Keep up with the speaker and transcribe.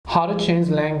How to change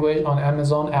language on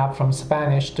Amazon app from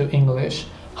Spanish to English.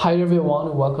 Hi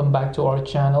everyone, welcome back to our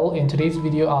channel. In today's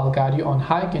video I'll guide you on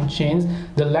how you can change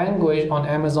the language on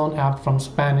Amazon app from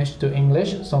Spanish to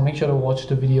English, so make sure to watch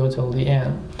the video till the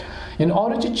end. In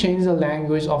order to change the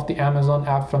language of the Amazon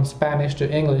app from Spanish to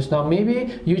English, now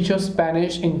maybe you chose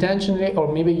Spanish intentionally,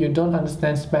 or maybe you don't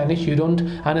understand Spanish, you don't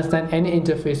understand any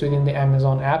interface within the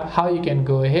Amazon app, how you can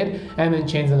go ahead and then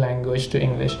change the language to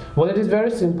English. Well, it is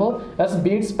very simple. As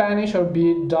be it Spanish or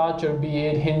be it Dutch or be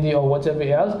it Hindi or whatever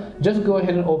else, just go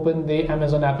ahead and open the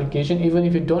Amazon application. Even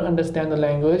if you don't understand the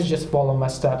language, just follow my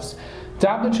steps.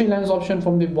 Tap the three lines option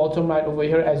from the bottom right over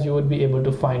here, as you would be able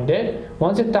to find it.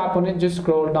 Once you tap on it, just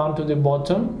scroll down to the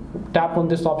bottom, tap on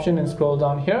this option and scroll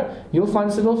down here. You'll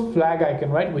find this little flag icon,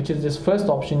 right, which is this first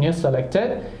option here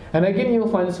selected. And again,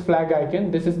 you'll find this flag icon.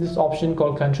 This is this option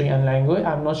called country and language.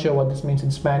 I'm not sure what this means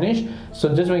in Spanish,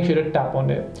 so just make sure to tap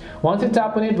on it. Once you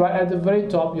tap on it, right at the very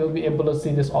top, you'll be able to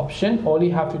see this option. All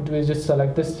you have to do is just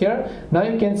select this here. Now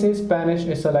you can see Spanish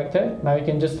is selected. Now you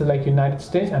can just select United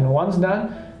States, and once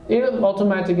done, it will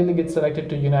automatically get selected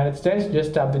to United States.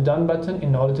 Just tap the done button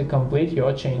in order to complete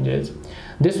your changes.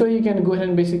 This way you can go ahead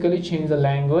and basically change the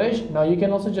language. Now you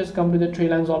can also just come to the three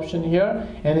lines option here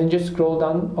and then just scroll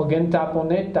down again, tap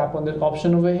on it, tap on this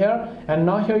option over here, and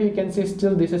now here you can see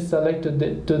still this is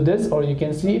selected to this, or you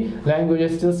can see language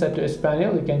is still set to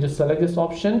Espanol. You can just select this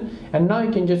option, and now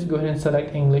you can just go ahead and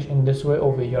select English in this way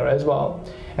over here as well.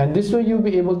 And this way you'll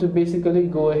be able to basically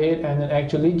go ahead and then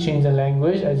actually change the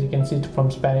language, as you can see,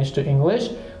 from Spanish to English.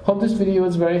 Hope this video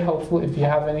was very helpful. If you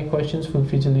have any questions, feel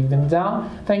free to leave them down.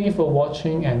 Thank you for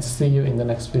watching and see you in the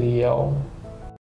next video.